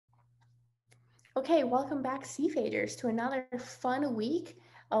Okay, welcome back, SEA-PHAGES, to another fun week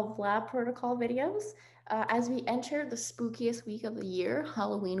of lab protocol videos. As we enter the spookiest week of the year,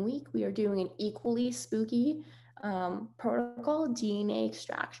 Halloween week, we are doing an equally spooky protocol, DNA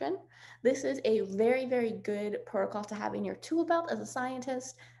extraction. This is a very, very good protocol to have in your tool belt as a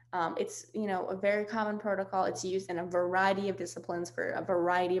scientist. It's a very common protocol. It's used in a variety of disciplines for a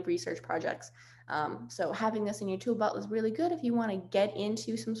variety of research projects. So having this in your tool belt is really good if you want to get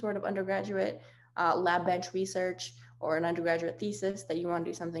into some sort of undergraduate lab bench research or an undergraduate thesis that you want to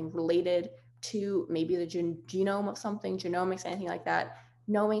do something related to maybe the genome of something, genomics, anything like that.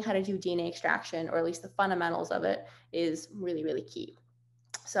 Knowing how to do DNA extraction, or at least the fundamentals of it, is really, really key.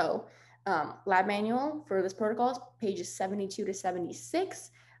 So, lab manual for this protocol is pages 72 to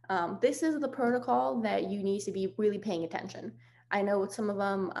 76. This is the protocol that you need to be really paying attention. I know with some of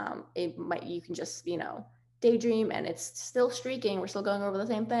them, you can just daydream and it's still streaking. We're still going over the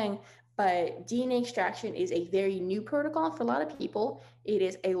same thing, but DNA extraction is a very new protocol for a lot of people. It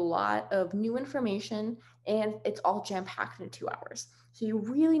is a lot of new information and it's all jam packed in 2 hours. So you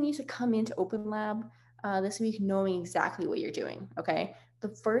really need to come into Open Lab this week knowing exactly what you're doing. Okay, the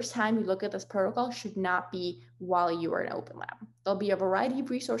first time you look at this protocol should not be while you are in Open Lab. There'll be a variety of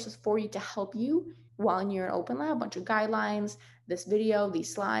resources for you to help you while you're in Open Lab, a bunch of guidelines, this video,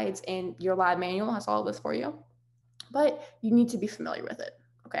 these slides, and your lab manual has all of this for you. But you need to be familiar with it,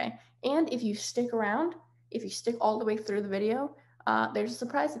 okay? And if you stick around, if you stick all the way through the video, there's a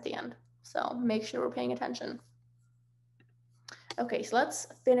surprise at the end. So make sure we're paying attention. Okay, so let's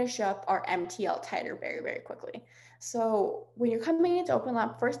finish up our MTL titer very, very quickly. So when you're coming into Open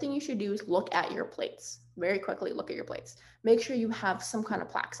Lab, first thing you should do is look at your plates. Very quickly look at your plates. Make sure you have some kind of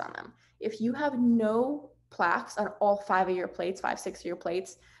plaques on them. If you have no plaques on all 5 of your plates, 5, 6 of your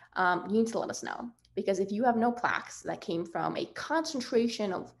plates, you need to let us know. Because if you have no plaques that came from a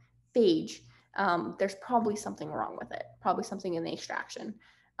concentration of phage, there's probably something wrong with it, probably something in the extraction.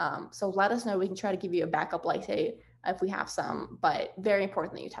 So let us know. We can try to give you a backup lysate if we have some, but very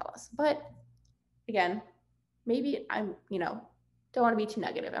important that you tell us. But again, maybe don't want to be too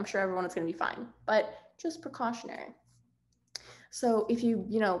negative. I'm sure everyone is going to be fine, but just precautionary. So if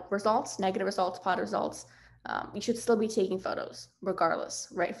results, negative results, pod results, you should still be taking photos regardless,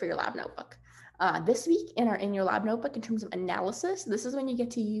 right, for your lab notebook. This week in your lab notebook, in terms of analysis, this is when you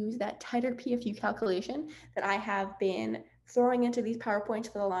get to use that titer PFU calculation that I have been throwing into these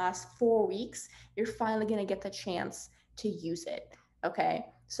PowerPoints for the last 4 weeks. You're finally going to get the chance to use it. Okay.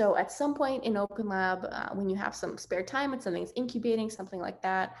 So at some point in Open Lab, when you have some spare time and something's incubating, something like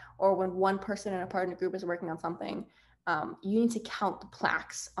that, or when one person in a partner group is working on something, you need to count the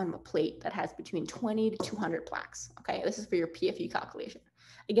plaques on the plate that has between 20 to 200 plaques. Okay, this is for your PFU calculation.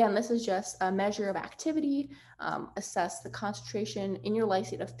 Again, this is just a measure of activity, assess the concentration in your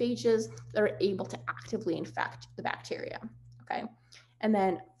lysate of phages that are able to actively infect the bacteria. Okay, and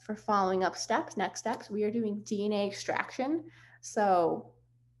then for following up steps, next steps, we are doing DNA extraction. So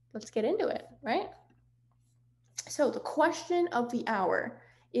let's get into it, right? So the question of the hour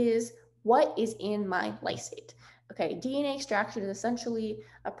is, what is in my lysate? Okay, DNA extraction is essentially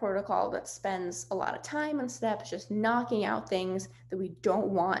a protocol that spends a lot of time and steps just knocking out things that we don't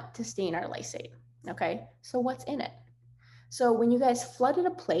want to stay in our lysate. Okay, so what's in it? So when you guys flooded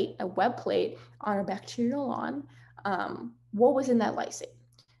a plate, a web plate on a bacterial lawn, what was in that lysate?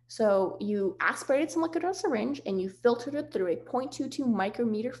 So you aspirated some liquid out of a syringe and you filtered it through a 0.22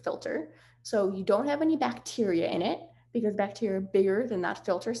 micrometer filter. So you don't have any bacteria in it because bacteria are bigger than that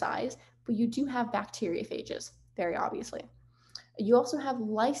filter size, but you do have bacteriophages, very obviously. You also have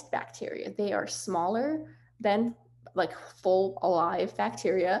lysed bacteria. They are smaller than like full alive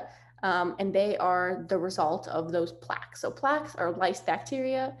bacteria, and they are the result of those plaques. So plaques are lysed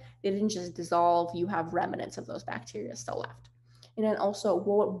bacteria. They didn't just dissolve. You have remnants of those bacteria still left. And then also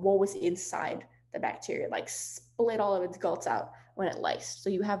what was inside the bacteria, like split all of its guts out when it lysed. So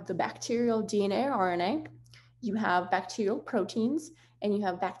you have the bacterial DNA or RNA, you have bacterial proteins, and you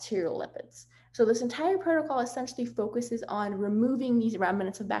have bacterial lipids. So this entire protocol essentially focuses on removing these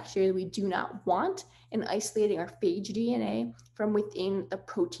remnants of bacteria we do not want and isolating our phage DNA from within the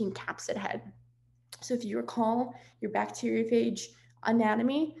protein capsid head. So if you recall your bacteriophage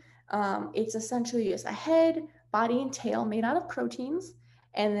anatomy, it's essentially just a head, body, and tail made out of proteins.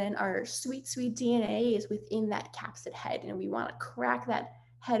 And then our sweet, sweet DNA is within that capsid head. And we want to crack that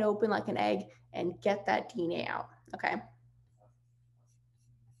head open like an egg and get that DNA out. Okay.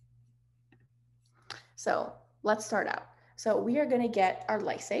 So let's start out. So we are going to get our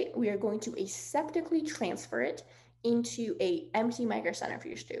lysate. We are going to aseptically transfer it into a empty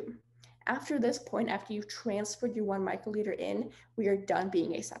microcentrifuge tube. After this point, after you've transferred your 1 microliter in, we are done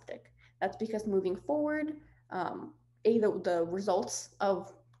being aseptic. That's because moving forward, the results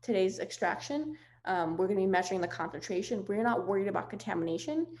of today's extraction, we're going to be measuring the concentration. We're not worried about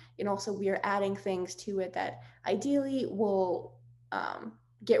contamination, and also we are adding things to it that ideally will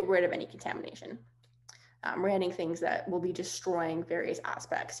get rid of any contamination. We're adding things that will be destroying various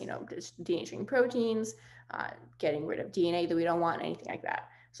aspects, just denaturing proteins, getting rid of DNA that we don't want, anything like that.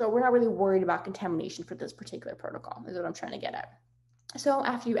 So we're not really worried about contamination for this particular protocol, is what I'm trying to get at. So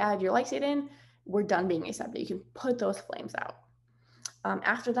after you add your lysate in, we're done being aseptic. You can put those flames out.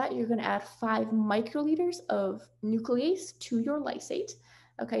 After that, you're going to add 5 microliters of nuclease to your lysate.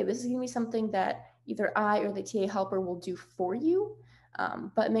 Okay, this is going to be something that either I or the TA helper will do for you,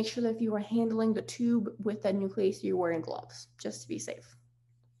 but make sure that if you are handling the tube with that nuclease, you're wearing gloves, just to be safe.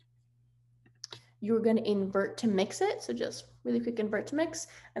 You're going to invert to mix it, so just really quick invert to mix,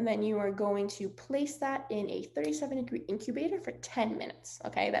 and then you are going to place that in a 37-degree incubator for 10 minutes,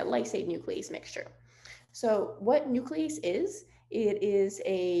 okay, that lysate nuclease mixture. So what nuclease is, it is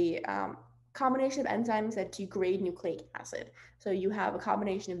a combination of enzymes that degrade nucleic acid. So you have a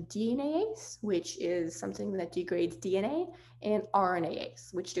combination of DNase, which is something that degrades DNA, and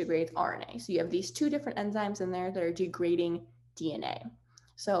RNase, which degrades RNA. So you have these 2 different enzymes in there that are degrading DNA.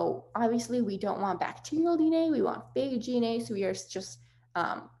 So obviously we don't want bacterial DNA, we want phage DNA, so we are just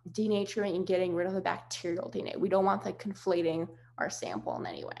denaturing and getting rid of the bacterial DNA. We don't want that conflating our sample in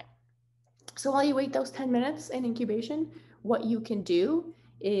any way. So while you wait those 10 minutes in incubation, what you can do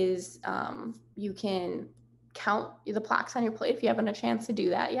is you can count the plaques on your plate if you haven't had a chance to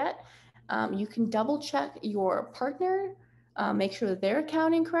do that yet. You can double check your partner, make sure that they're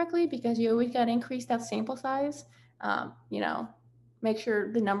counting correctly, because you always got to increase that sample size. Make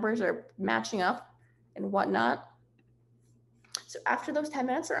sure the numbers are matching up and whatnot. So after those 10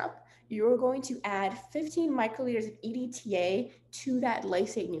 minutes are up, you're going to add 15 microliters of EDTA to that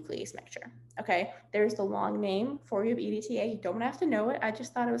lysate nuclease mixture. Okay, there's the long name for you of EDTA. You don't have to know it. I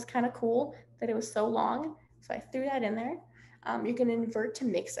just thought it was kind of cool that it was so long, so I threw that in there. You can invert to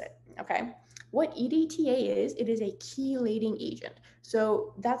mix it. Okay, what EDTA is, it is a chelating agent.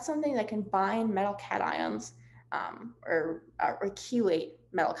 So that's something that can bind metal cations or chelate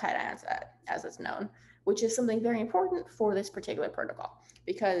metal cations, as it's known, which is something very important for this particular protocol,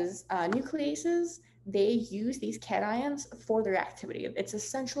 because nucleases, they use these cations for their activity. It's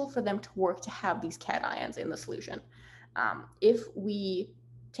essential for them to work to have these cations in the solution. If we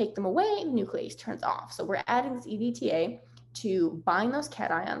take them away, the nuclease turns off. So we're adding this EDTA to bind those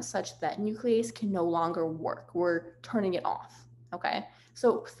cations such that nuclease can no longer work. We're turning it off, okay?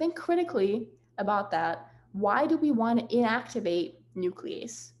 So think critically about that. Why do we want to inactivate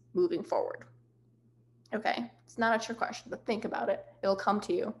nuclease moving forward? Okay, it's not a trick question, but think about it. It'll come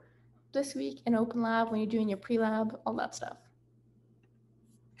to you this week in open lab, when you're doing your pre-lab, all that stuff.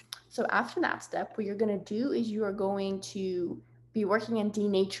 So after that step, what you're going to do is you are going to be working on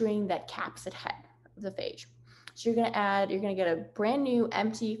denaturing that capsid head of the phage. So you're going to get a brand new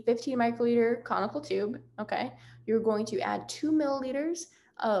empty 15 microliter conical tube, okay? You're going to add 2 milliliters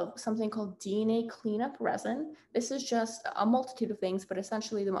of something called DNA cleanup resin. This is just a multitude of things, but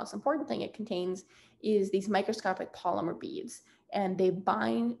essentially the most important thing it contains is these microscopic polymer beads, and they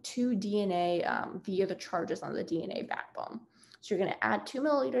bind to DNA via the charges on the DNA backbone. So you're going to add 2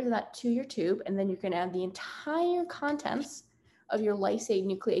 milliliters of that to your tube, and then you're going to add the entire contents of your lysate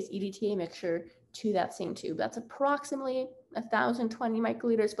nuclease EDTA mixture to that same tube. That's approximately 1,020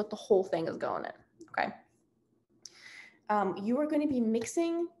 microliters, but the whole thing is going in, okay? You are going to be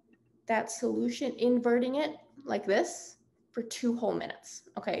mixing that solution, inverting it like this for 2 whole minutes,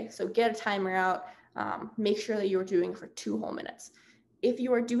 okay? So get a timer out, make sure that you're doing it for 2 whole minutes. If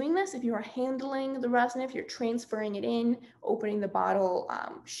you are doing this, if you are handling the resin, if you're transferring it in, opening the bottle,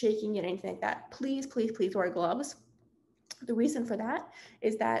 shaking it, anything like that, please, please, please wear gloves. The reason for that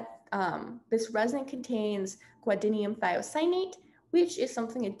is that this resin contains guanidinium thiocyanate, which is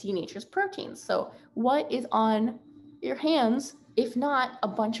something that denatures proteins. So what is on your hands, if not a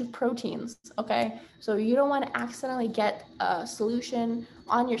bunch of proteins, okay? So you don't want to accidentally get a solution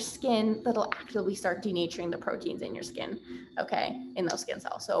on your skin that'll actively start denaturing the proteins in your skin, okay, in those skin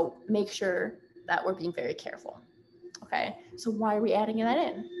cells. So make sure that we're being very careful, okay? So why are we adding that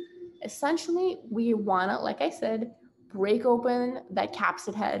in? Essentially, we want to, like I said, break open that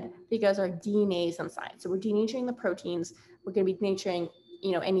capsid head because our DNA is inside. So we're denaturing the proteins. We're going to be denaturing,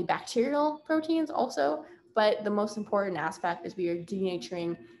 any bacterial proteins also, but the most important aspect is we are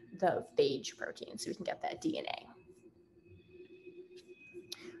denaturing the phage protein so we can get that DNA.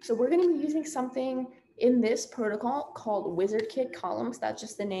 So we're going to be using something in this protocol called WizardKit columns. That's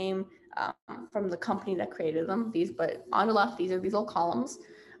just the name from the company that created them. But on the left, these are these little columns.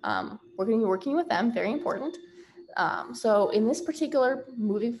 We're going to be working with them, very important. So in this particular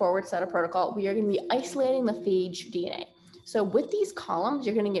moving forward set of protocol, we are going to be isolating the phage DNA. So with these columns,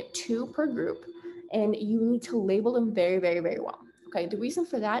 you're going to get 2 per group, and you need to label them very, very, very well. Okay, the reason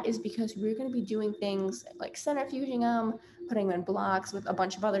for that is because we're going to be doing things like centrifuging them, putting them in blocks with a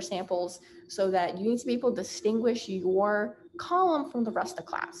bunch of other samples, so that you need to be able to distinguish your column from the rest of the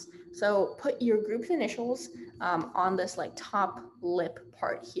class. So put your group's initials on this like top lip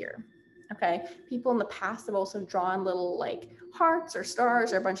part here. Okay, people in the past have also drawn little like hearts or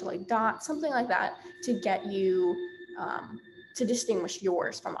stars or a bunch of like dots, something like that, to get you to distinguish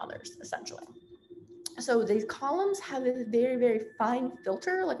yours from others, essentially. So these columns have this very, very fine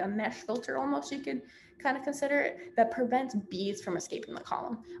filter, like a mesh filter almost, you could kind of consider it, that prevents beads from escaping the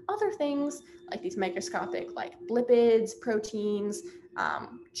column. Other things like these microscopic like lipids, proteins,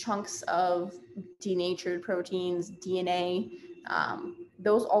 chunks of denatured proteins, DNA,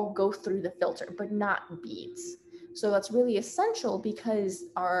 those all go through the filter, but not beads. So that's really essential because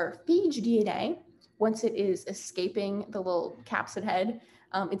our phage DNA, once it is escaping the little capsid head,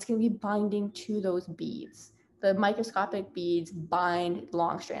 it's going to be binding to those beads. The microscopic beads bind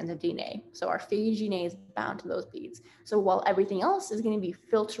long strands of DNA. So our phage DNA is bound to those beads. So while everything else is going to be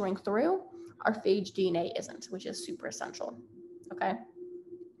filtering through, our phage DNA isn't, which is super essential. Okay.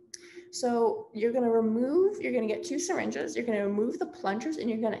 So you're going to get 2 syringes, you're going to remove the plungers, and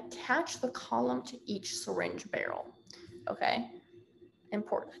you're going to attach the column to each syringe barrel. Okay.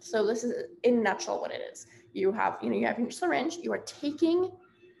 Important. So this is in a nutshell what it is. You have your syringe, you are taking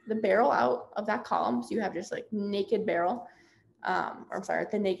the barrel out of that column. So you have just like naked barrel,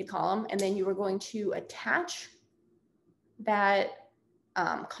 the naked column. And then you are going to attach that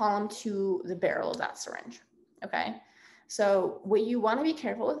column to the barrel of that syringe. Okay. So what you want to be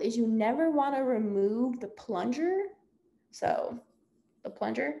careful with is you never want to remove the plunger. So the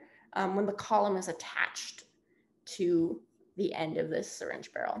plunger, when the column is attached to the end of this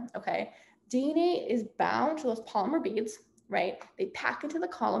syringe barrel. Okay. DNA is bound to those polymer beads, right? They pack into the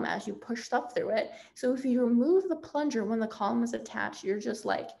column as you push stuff through it. So if you remove the plunger when the column is attached, you're just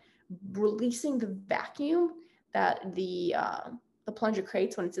like releasing the vacuum that the plunger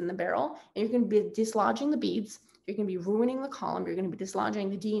creates when it's in the barrel, and you're going to be dislodging the beads. You're going to be ruining the column. You're going to be dislodging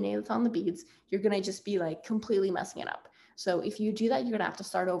the DNA that's on the beads. You're going to just be like completely messing it up. So if you do that, you're going to have to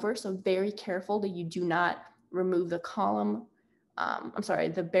start over. So very careful that you do not remove the column,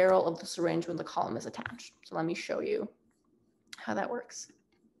 the barrel of the syringe when the column is attached. So let me show you how that works.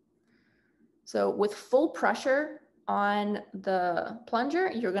 So with full pressure on the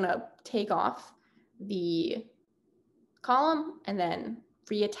plunger, you're going to take off the column and then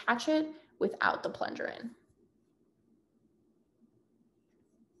reattach it without the plunger in.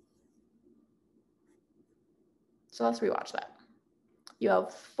 So let's rewatch that. You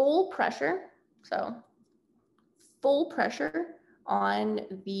have full pressure, so full pressure on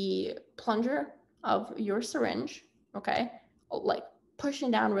the plunger of your syringe, okay? Like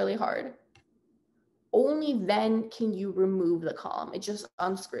pushing down really hard. Only then can you remove the column. It just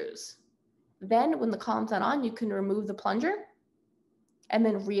unscrews. Then when the column's not on, you can remove the plunger and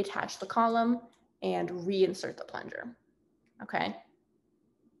then reattach the column and reinsert the plunger, okay?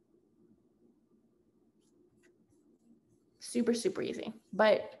 Super, super easy,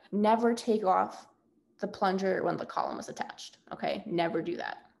 but never take off the plunger when the column is attached, okay? Never do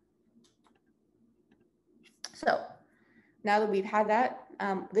that. So now that we've had that,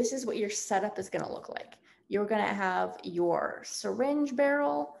 this is what your setup is gonna look like. You're gonna have your syringe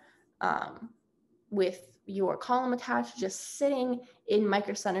barrel with your column attached, just sitting in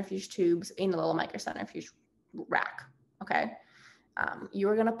microcentrifuge tubes in a little microcentrifuge rack, okay?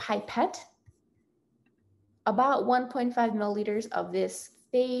 You're gonna pipette about 1.5 milliliters of this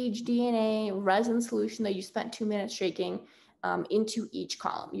phage DNA resin solution that you spent 2 minutes shaking into each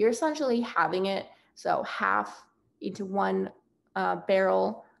column. You're essentially having it, so half into one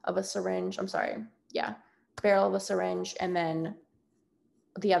barrel of a syringe, barrel of a syringe, and then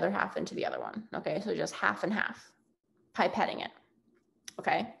the other half into the other one, okay? So just half and half, pipetting it,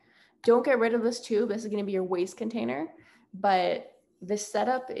 okay? Don't get rid of this tube. This is gonna be your waste container, but this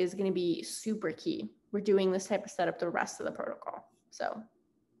setup is gonna be super key. We're doing this type of setup the rest of the protocol, so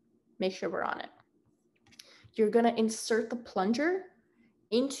make sure we're on it. You're gonna insert the plunger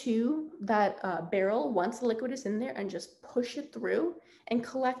into that barrel once the liquid is in there and just push it through and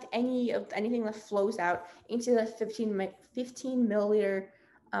collect anything that flows out into the 15 milliliter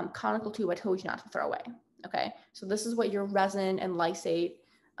conical tube I told you not to throw away, okay? So this is what your resin and lysate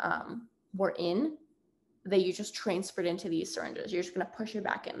were in that you just transferred into these syringes. You're just gonna push it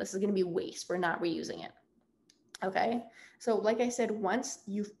back in. This is gonna be waste. We're not reusing it. Okay, so like I said, once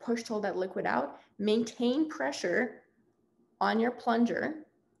you've pushed all that liquid out, maintain pressure on your plunger.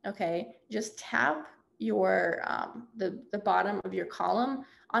 Okay, just tap your the bottom of your column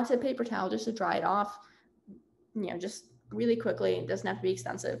onto a paper towel just to dry it off. Just really quickly. It doesn't have to be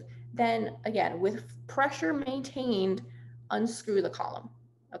extensive. Then again, with pressure maintained, unscrew the column.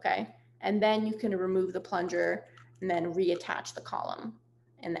 Okay, and then you can remove the plunger and then reattach the column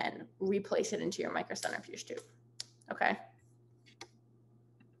and then replace it into your microcentrifuge tube. Okay.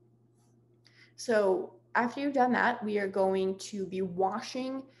 So after you've done that, we are going to be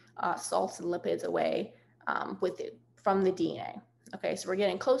washing salts and lipids away from the DNA. Okay, so we're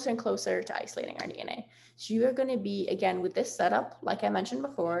getting closer and closer to isolating our DNA. So you are going to be, again, with this setup, like I mentioned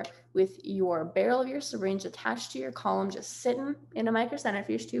before, with your barrel of your syringe attached to your column, just sitting in a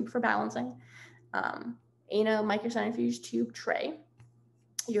microcentrifuge tube for balancing, in a microcentrifuge tube tray.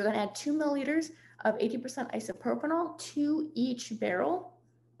 You're going to add 2 milliliters of 80% isopropanol to each barrel.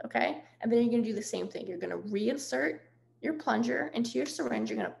 Okay, and then you're going to do the same thing. You're going to reinsert your plunger into your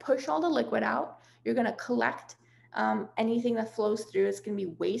syringe. You're going to push all the liquid out. You're going to collect anything that flows through. It's going to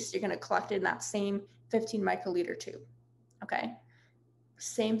be waste. You're going to collect it in that same 15 microliter tube. Okay,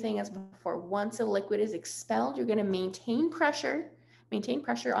 same thing as before. Once the liquid is expelled, you're going to maintain pressure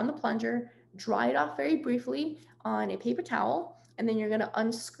on the plunger, dry it off very briefly on a paper towel, and then you're going to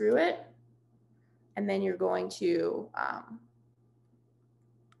unscrew it, and then you're going to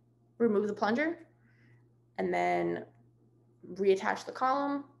remove the plunger, and then reattach the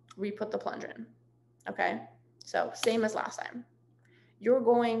column, re-put the plunger in. Okay, so same as last time. You're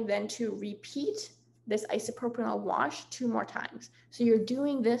going then to repeat this isopropanol wash 2 more times. So you're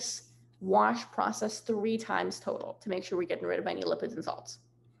doing this wash process 3 times total to make sure we're getting rid of any lipids and salts.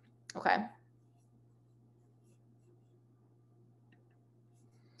 Okay.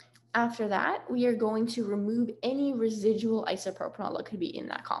 After that, we are going to remove any residual isopropanol that could be in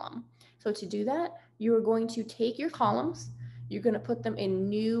that column. So to do that, you are going to take your columns, you're going to put them in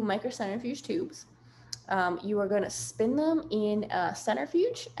new microcentrifuge tubes. You are going to spin them in a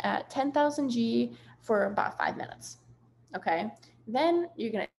centrifuge at 10,000 G for about 5 minutes. Okay. Then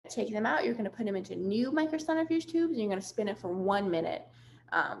you're going to take them out, you're going to put them into new microcentrifuge tubes, and you're going to spin it for 1 minute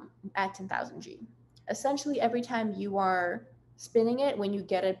at 10,000 G. Essentially, every time you are spinning it, when you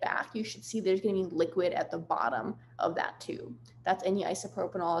get it back, you should see there's going to be liquid at the bottom of that tube. That's any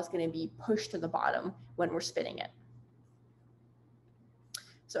isopropanol is going to be pushed to the bottom when we're spinning it.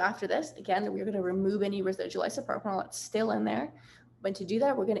 So after this, again, we're going to remove any residual isopropanol that's still in there. But to do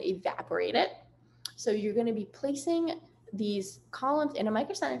that, we're going to evaporate it. So you're going to be placing these columns in a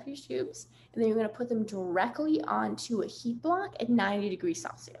microcentrifuge tubes, and then you're going to put them directly onto a heat block at 90 degrees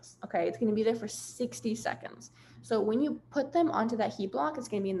Celsius. Okay, it's going to be there for 60 seconds. So when you put them onto that heat block, it's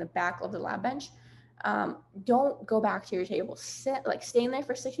going to be in the back of the lab bench. Don't go back to your table. Stay in there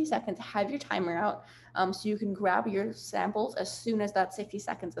for 60 seconds, have your timer out, so you can grab your samples as soon as that 60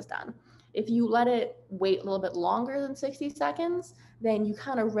 seconds is done. If you let it wait a little bit longer than 60 seconds, then you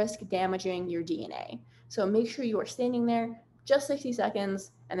kind of risk damaging your DNA. So make sure you are standing there just 60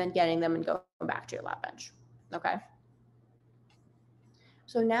 seconds and then getting them and going back to your lab bench. Okay.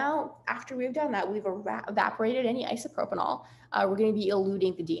 So now, after we've done that, we've evaporated any isopropanol. We're going to be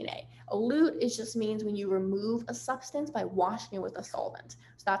eluting the DNA. Elute just means when you remove a substance by washing it with a solvent.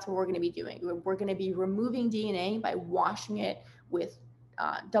 So that's what we're going to be doing. We're going to be removing DNA by washing it with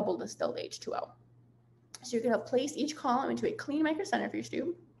double distilled H2O. So you're going to place each column into a clean microcentrifuge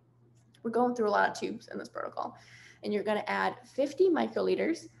tube. We're going through a lot of tubes in this protocol. And you're going to add 50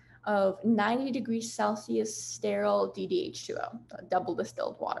 microliters of 90 degrees Celsius sterile DDH2O, double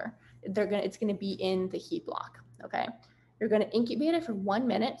distilled water. It's going to be in the heat block. Okay. You're going to incubate it for 1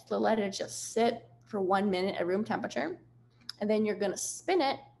 minute. So let it just sit for 1 minute at room temperature. And then you're going to spin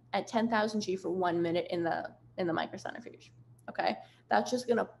it at 10,000 G for 1 minute in the microcentrifuge. Okay. That's just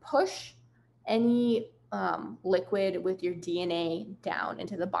going to push any liquid with your DNA down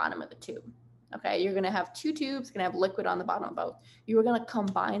into the bottom of the tube. Okay, you're going to have 2 tubes, going to have liquid on the bottom of both. You are going to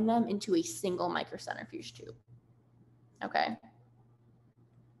combine them into a single microcentrifuge tube. Okay,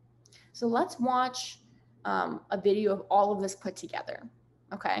 so let's watch a video of all of this put together.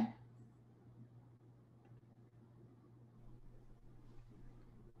 Okay.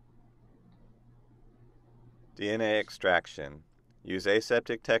 DNA extraction. Use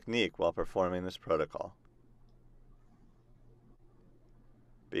aseptic technique while performing this protocol.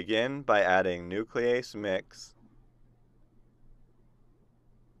 Begin by adding nuclease mix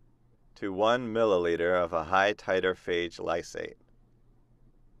to 1 milliliter of a high titer phage lysate.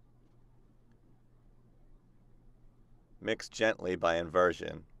 Mix gently by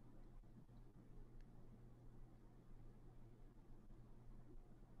inversion.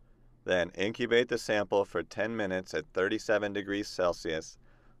 Then incubate the sample for 10 minutes at 37 degrees Celsius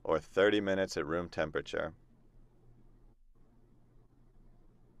or 30 minutes at room temperature.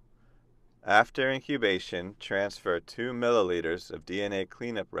 After incubation, transfer 2 milliliters of DNA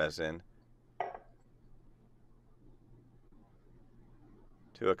cleanup resin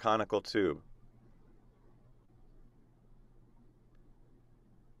to a conical tube.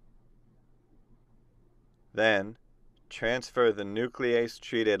 Then, transfer the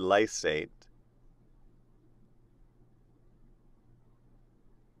nuclease-treated lysate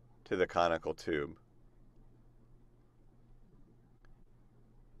to the conical tube.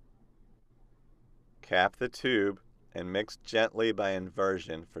 Cap the tube and mix gently by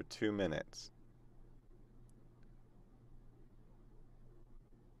inversion for 2 minutes.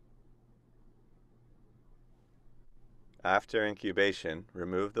 After incubation,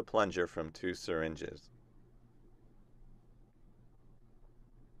 remove the plunger from 2 syringes.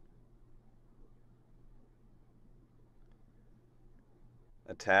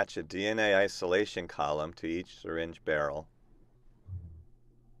 Attach a DNA isolation column to each syringe barrel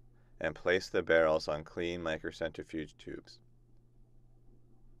and place the barrels on clean microcentrifuge tubes.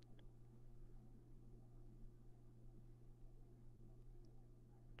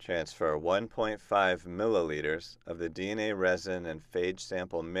 Transfer 1.5 milliliters of the DNA resin and phage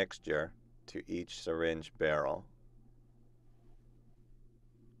sample mixture to each syringe barrel.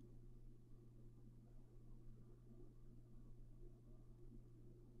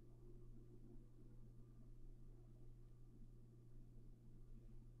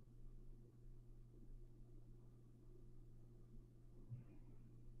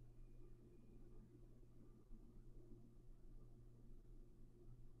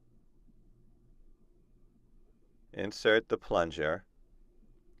 Insert the plunger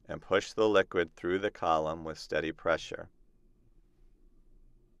and push the liquid through the column with steady pressure.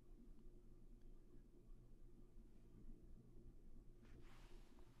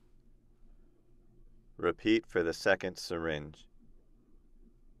 Repeat for the second syringe.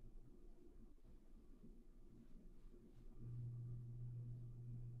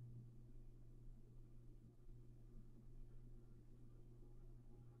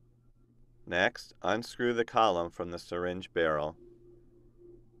 Next, unscrew the column from the syringe barrel.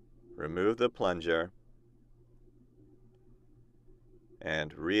 Remove the plunger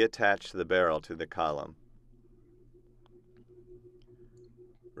and reattach the barrel to the column.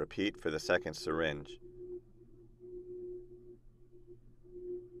 Repeat for the second syringe.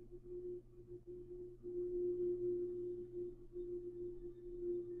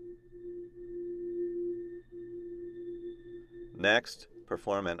 Next,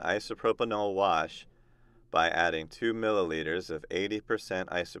 perform an isopropanol wash by adding 2 milliliters of 80%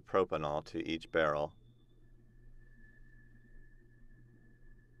 isopropanol to each barrel.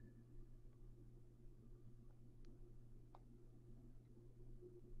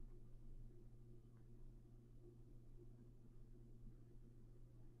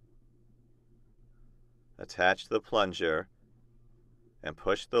 Attach the plunger and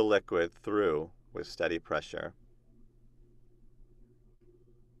push the liquid through with steady pressure.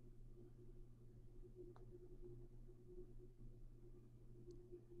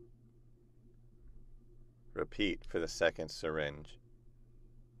 Repeat for the second syringe.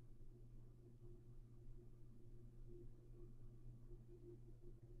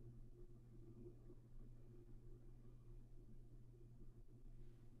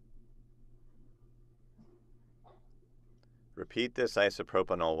 Repeat this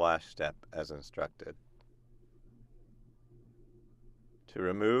isopropanol wash step as instructed. To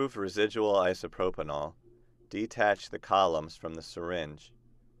remove residual isopropanol, detach the columns from the syringe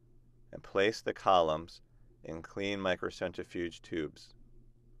and place the columns in clean microcentrifuge tubes.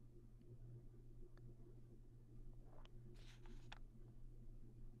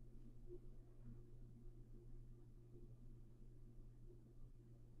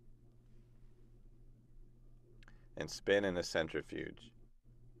 And spin in a centrifuge.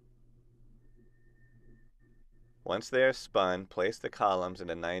 Once they are spun, place the columns in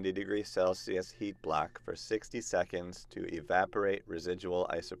a 90°C heat block for 60 seconds to evaporate residual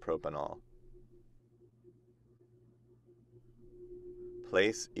isopropanol.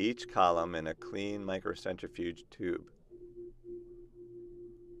 Place each column in a clean microcentrifuge tube.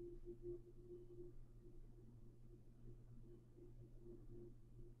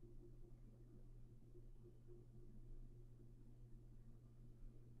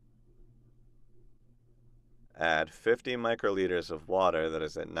 Add 50 microliters of water that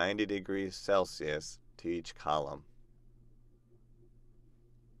is at 90°C to each column.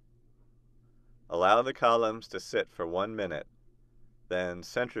 Allow the columns to sit for 1 minute, Then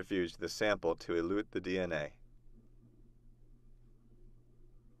centrifuge the sample to elute the DNA.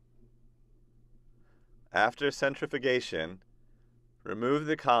 After centrifugation, remove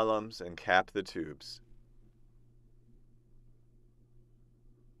the columns and cap the tubes.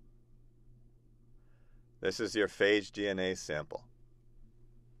 This is your phage DNA sample.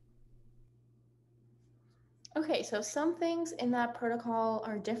 Okay, so some things in that protocol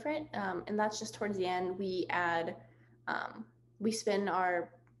are different, and that's just towards the end. We spin our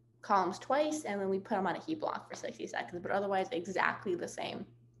columns twice, and then we put them on a heat block for 60 seconds, but otherwise exactly the same.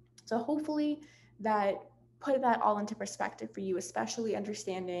 So hopefully that put that all into perspective for you, especially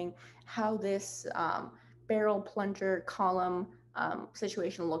understanding how this barrel plunger column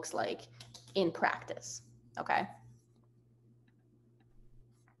situation looks like in practice, okay?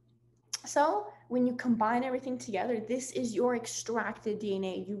 So when you combine everything together, this is your extracted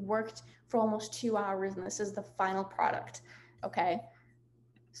DNA. You worked for almost 2 hours, and this is the final product, okay?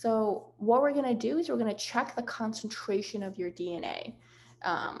 So what we're gonna do is we're gonna check the concentration of your DNA.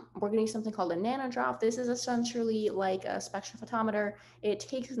 We're gonna use something called a nanodrop. This is essentially like a spectrophotometer. It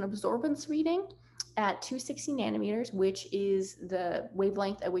takes an absorbance reading at 260 nanometers, which is the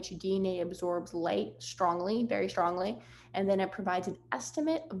wavelength at which DNA absorbs light strongly, very strongly, and then it provides an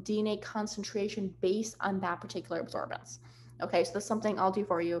estimate of DNA concentration based on that particular absorbance. Okay, so that's something I'll do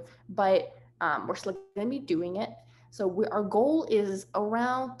for you, but we're still gonna be doing it. So our goal is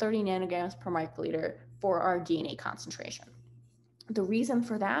around 30 nanograms per microliter for our DNA concentration. The reason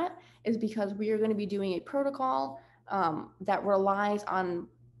for that is because we are going to be doing a protocol that relies on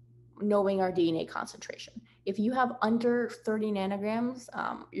knowing our DNA concentration. If you have under 30 nanograms,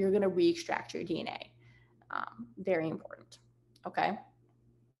 you're going to re-extract your DNA. Very important. Okay.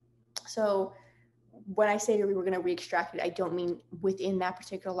 So when I say we were going to re-extract it, I don't mean within that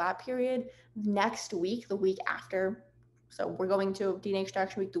particular lab period. Next week, the week after, so we're going to DNA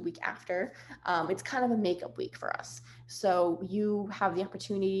extraction week the week after. It's kind of a makeup week for us. So you have the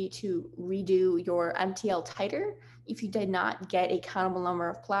opportunity to redo your MTL titer if you did not get a countable number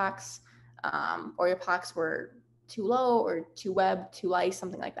of plaques, or your plaques were too low or too web, too light,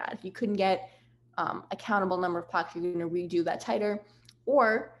 something like that. If you couldn't get a countable number of plaques, you're going to redo that titer.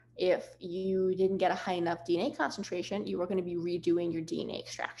 Or if you didn't get a high enough DNA concentration, you are going to be redoing your DNA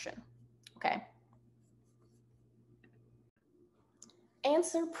extraction. Okay. And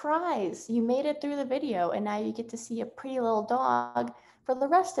surprise, you made it through the video, and now you get to see a pretty little dog for the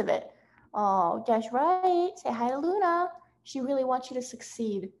rest of it. Oh, that's right. Say hi to Luna. She really wants you to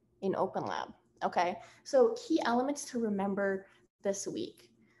succeed in Open Lab. Okay, so key elements to remember this week.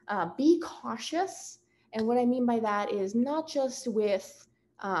 Be cautious. And what I mean by that is not just with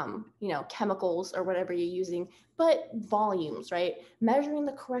chemicals or whatever you're using, but volumes, right? Measuring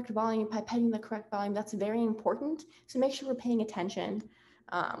the correct volume, pipetting the correct volume, that's very important. So make sure we're paying attention.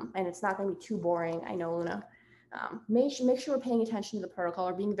 And it's not going to be too boring. I know, Luna. Make sure we're paying attention to the protocol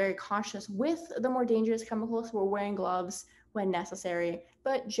or being very cautious with the more dangerous chemicals. We're wearing gloves when necessary,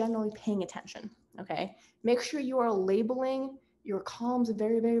 but generally paying attention, okay? Make sure you are labeling your columns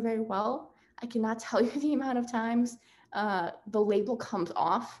very, very, very well. I cannot tell you the amount of times the label comes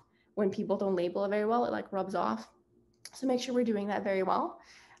off when people don't label it very well. It like rubs off. So make sure we're doing that very well.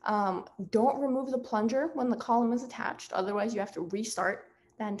 Don't remove the plunger when the column is attached. Otherwise, you have to restart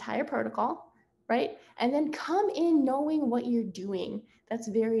that entire protocol, right? And then come in knowing what you're doing. That's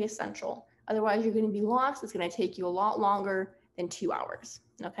very essential. Otherwise, you're going to be lost. It's going to take you a lot longer than 2 hours,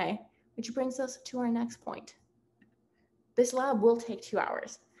 okay? Which brings us to our next point. This lab will take 2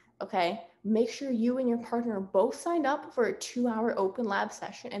 hours, okay? Make sure you and your partner both signed up for a 2-hour open lab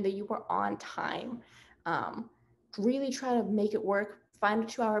session and that you are on time. Really try to make it work. Find a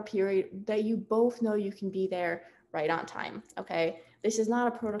 2-hour period that you both know you can be there right on time, okay? This is not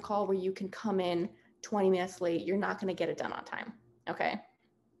a protocol where you can come in 20 minutes late. You're not going to get it done on time, okay?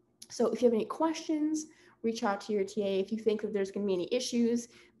 So if you have any questions, reach out to your TA. If you think that there's going to be any issues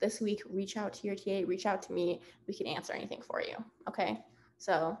this week, reach out to your TA, reach out to me. We can answer anything for you, okay?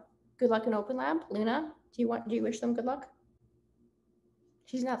 So good luck in Open Lab. Luna, do you wish them good luck?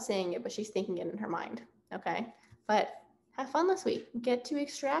 She's not saying it, but she's thinking it in her mind, okay? But have fun this week. Get to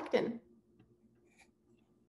extracting.